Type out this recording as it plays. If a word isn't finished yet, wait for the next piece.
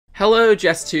Hello,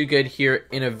 Just Too Good here.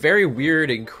 In a very weird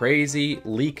and crazy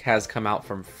leak has come out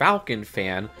from Falcon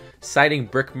Fan, citing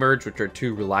Brick Merge, which are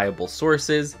two reliable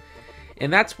sources,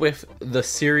 and that's with the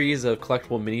series of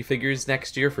collectible minifigures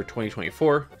next year for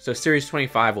 2024. So Series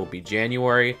 25 will be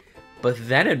January, but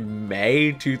then in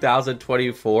May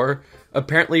 2024,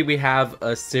 apparently we have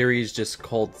a series just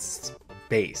called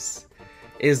Space.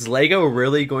 Is LEGO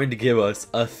really going to give us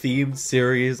a themed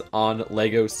series on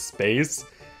LEGO Space?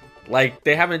 Like,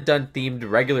 they haven't done themed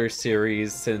regular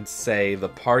series since, say, the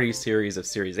Party series of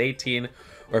Series 18,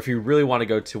 or if you really want to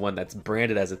go to one that's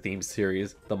branded as a themed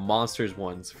series, the Monsters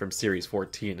ones from Series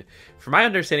 14. From my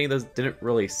understanding, those didn't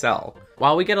really sell.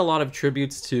 While we get a lot of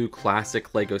tributes to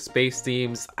classic LEGO space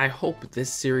themes, I hope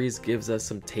this series gives us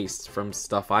some tastes from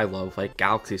stuff I love like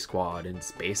Galaxy Squad and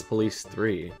Space Police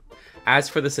 3. As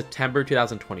for the September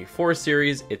 2024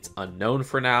 series, it's unknown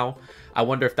for now. I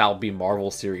wonder if that'll be Marvel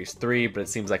Series 3, but it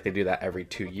seems like they do that every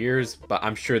 2 years. But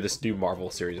I'm sure this new Marvel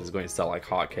series is going to sell like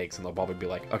hotcakes, and they'll probably be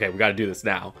like, okay, we gotta do this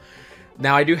now.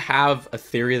 Now, I do have a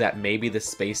theory that maybe the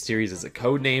Space series is a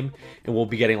code name, and we'll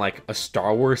be getting like a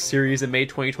Star Wars series in May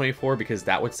 2024 because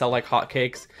that would sell like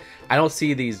hotcakes. I don't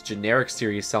see these generic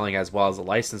series selling as well as the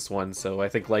licensed ones, so I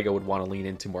think LEGO would want to lean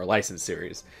into more licensed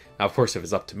series. Now, of course, if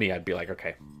it's up to me, I'd be like,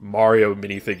 okay, Mario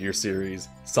minifigure series,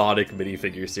 Sonic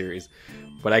minifigure series,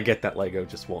 but I get that LEGO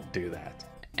just won't do that.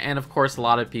 And of course, a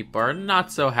lot of people are not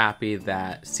so happy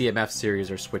that CMF series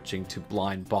are switching to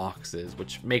blind boxes,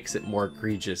 which makes it more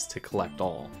egregious to collect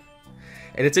all.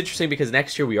 And it's interesting because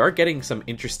next year we are getting some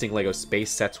interesting LEGO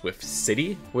space sets with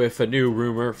City, with a new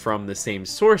rumor from the same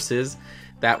sources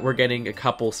that we're getting a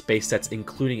couple space sets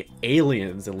including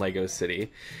aliens in LEGO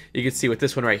City. You can see with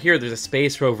this one right here, there's a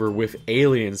Space Rover with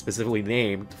aliens specifically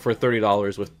named for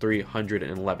 $30 with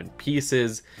 311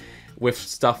 pieces. With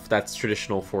stuff that's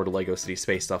traditional for the LEGO City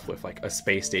Space stuff with like a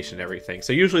space station and everything.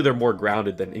 So usually they're more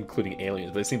grounded than including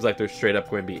aliens, but it seems like they're straight up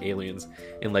going to be aliens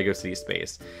in LEGO City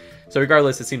Space. So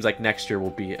regardless, it seems like next year will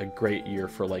be a great year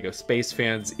for LEGO Space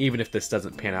fans, even if this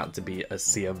doesn't pan out to be a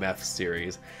CMF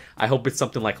series. I hope it's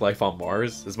something like Life on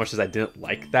Mars. As much as I didn't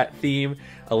like that theme,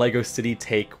 a LEGO City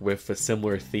take with a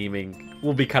similar theming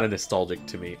will be kind of nostalgic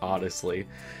to me, honestly.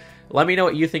 Let me know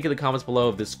what you think in the comments below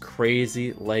of this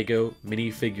crazy LEGO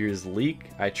minifigures leak.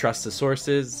 I trust the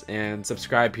sources, and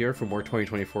subscribe here for more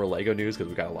 2024 LEGO news because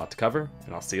we've got a lot to cover,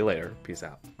 and I'll see you later. Peace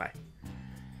out. Bye.